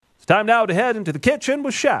Time now to head into the kitchen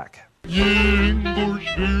with Shaq.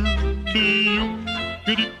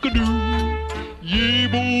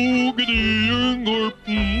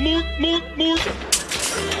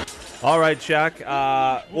 All right, Shaq.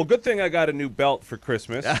 Well, good thing I got a new belt for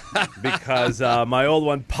Christmas because my old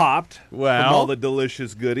one popped from all the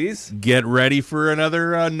delicious goodies. Get ready for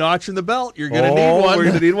another notch in the belt. You're going to need one. We're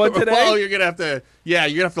going to need one today? Well, you're going to have to, you're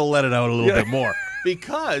going to have to let it out a little bit more.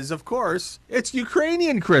 Because, of course, it's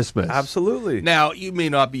Ukrainian Christmas. Absolutely. Now, you may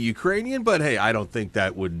not be Ukrainian, but hey, I don't think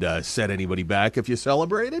that would set anybody back if you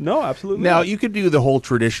celebrate it. No, absolutely Now, not. you could do the whole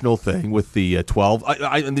traditional thing with the 12.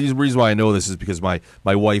 And the reason why I know this is because my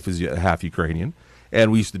wife is half Ukrainian,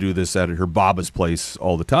 and we used to do this at her Baba's place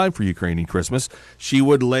all the time for Ukrainian Christmas. She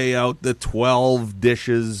would lay out the 12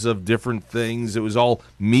 dishes of different things. It was all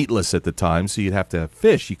meatless at the time, so you'd have to have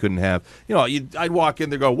fish. You couldn't have, I'd walk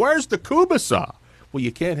in there and go, where's the kubasa? Well,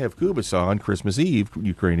 you can't have kubasa on Christmas Eve,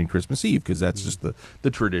 Ukrainian Christmas Eve, because that's just the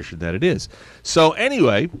tradition that it is. So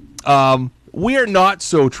anyway, we are not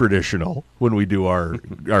so traditional when we do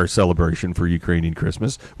our celebration for Ukrainian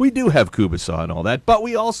Christmas. We do have kubasa and all that, but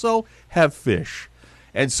we also have fish.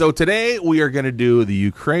 And so today we are going to do the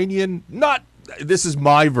Ukrainian, this is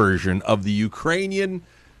my version of the Ukrainian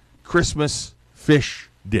Christmas fish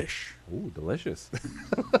dish. Ooh, delicious.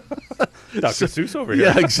 Dr. Seuss over here.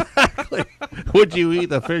 Yeah, exactly. Would you eat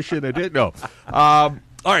the fish in a dish? No. All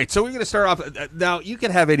right, so we're going to start off. Now, you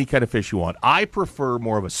can have any kind of fish you want. I prefer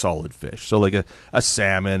more of a solid fish, so like a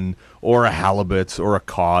salmon or a halibut or a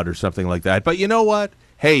cod or something like that. But you know what?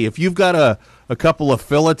 Hey, if you've got a couple of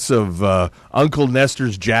fillets of Uncle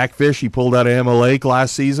Nestor's jackfish he pulled out of Emma Lake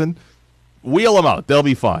last season, wheel them out. They'll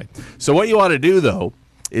be fine. So what you want to do, though,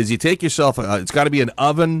 is you take yourself, it's got to be an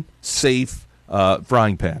oven-safe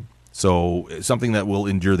frying pan. So something that will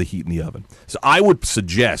endure the heat in the oven. So I would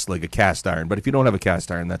suggest like a cast iron, but if you don't have a cast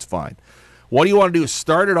iron, that's fine. What you want to do is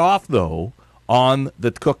start it off, though, on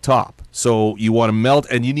the cooktop. So you want to melt,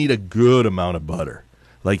 and you need a good amount of butter.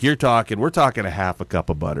 Like we're talking a half a cup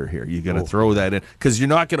of butter here. You're going to throw that in, because you're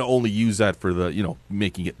not going to only use that for the,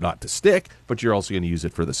 making it not to stick, but you're also going to use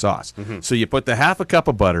it for the sauce. Mm-hmm. So you put the half a cup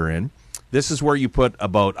of butter in. This is where you put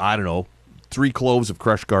about, 3 cloves of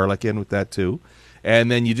crushed garlic in with that too.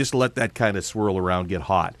 And then you just let that kind of swirl around, get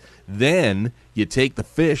hot. Then you take the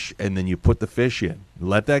fish and then you put the fish in.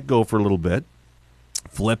 Let that go for a little bit.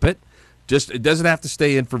 Flip it. It doesn't have to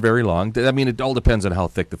stay in for very long. I mean, it all depends on how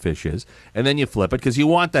thick the fish is. And then you flip it because you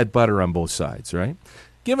want that butter on both sides, right?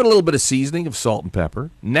 Give it a little bit of seasoning of salt and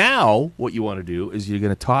pepper. Now what you want to do is you're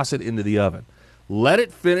going to toss it into the oven. Let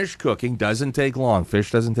it finish cooking. Doesn't take long.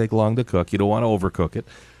 Fish doesn't take long to cook. You don't want to overcook it.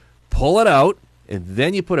 Pull it out, and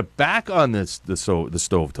then you put it back on the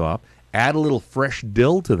stovetop. Add a little fresh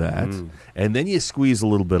dill to that, and then you squeeze a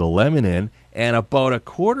little bit of lemon in and about a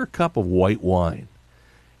 1/4 cup of white wine.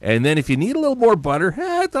 And then if you need a little more butter,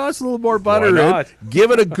 toss a little more butter in.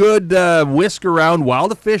 Give it a good whisk around while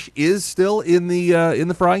the fish is still in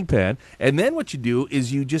the frying pan. And then what you do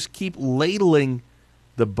is you just keep ladling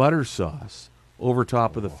the butter sauce over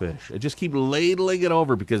top of the fish. And just keep ladling it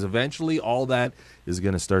over, because eventually all that is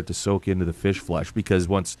going to start to soak into the fish flesh, because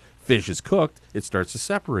once fish is cooked, it starts to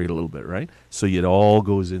separate a little bit, right? So it all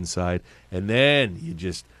goes inside, and then you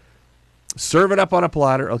just serve it up on a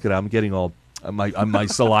platter. Okay, I'm getting all my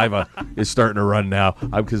saliva is starting to run now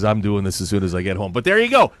because I'm doing this as soon as I get home. But there you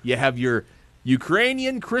go. You have your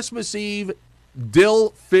Ukrainian Christmas Eve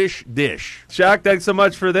dill fish dish. Shaq, thanks so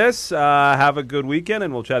much for this. Have a good weekend,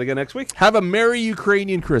 and we'll chat again next week. Have a Merry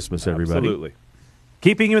Ukrainian Christmas, everybody. Absolutely.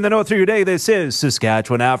 Keeping you in the know through your day, this is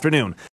Saskatchewan Afternoon.